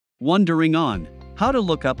Wondering on how to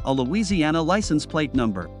look up a Louisiana license plate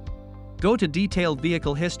number? Go to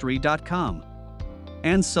detailedvehiclehistory.com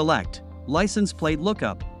and select License Plate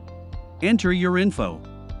Lookup. Enter your info,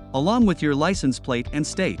 along with your license plate and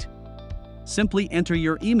state. Simply enter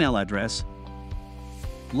your email address,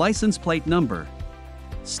 license plate number,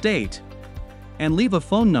 state, and leave a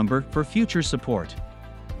phone number for future support.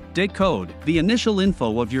 Decode the initial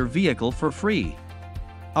info of your vehicle for free.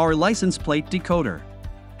 Our license plate decoder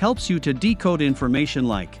helps you to decode information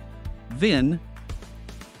like VIN,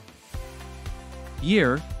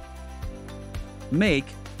 year, make,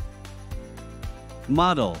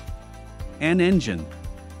 model, and engine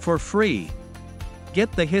for free.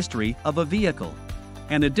 Get the history of a vehicle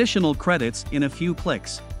and additional credits in a few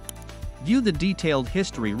clicks. View the detailed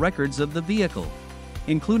history records of the vehicle,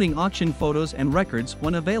 including auction photos and records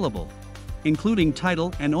when available, including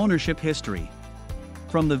title and ownership history.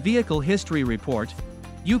 From the Vehicle History Report,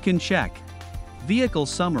 you can check Vehicle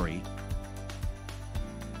Summary,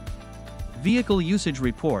 Vehicle Usage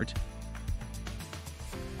Report,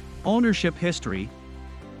 Ownership History,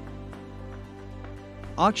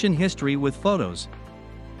 Auction History with photos,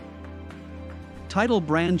 Title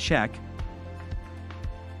Brand Check,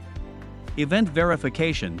 Event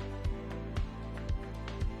Verification,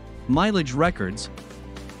 Mileage Records,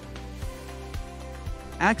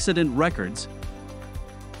 Accident Records,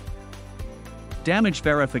 Damage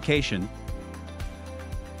Verification,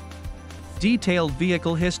 Detailed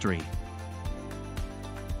Vehicle History,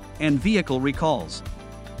 and Vehicle Recalls.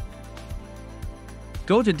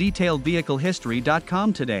 Go to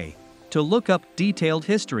detailedvehiclehistory.com today to look up detailed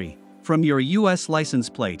history from your U.S. license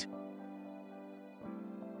plate.